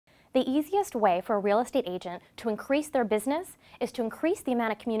The easiest way for a real estate agent to increase their business is to increase the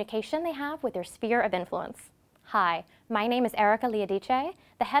amount of communication they have with their sphere of influence. Hi, my name is Liodice,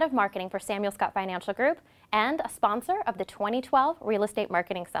 the head of marketing for Samuel Scott Financial Group and a sponsor of the 2012 Real Estate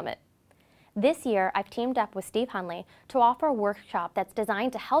Marketing Summit. This year, I've teamed up with Steve Hunley to offer a workshop that's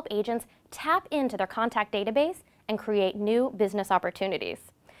designed to help agents tap into their contact database and create new business opportunities.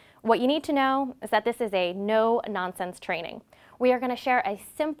 What you need to know is that this is a no-nonsense training. We are going to share a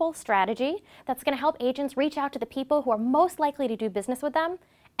simple strategy that's going to help agents reach out to the people who are most likely to do business with them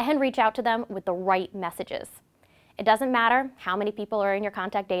and reach out to them with the right messages. It doesn't matter how many people are in your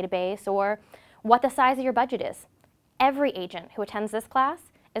contact database or what the size of your budget is. Every agent who attends this class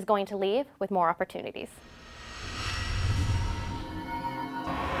is going to leave with more opportunities.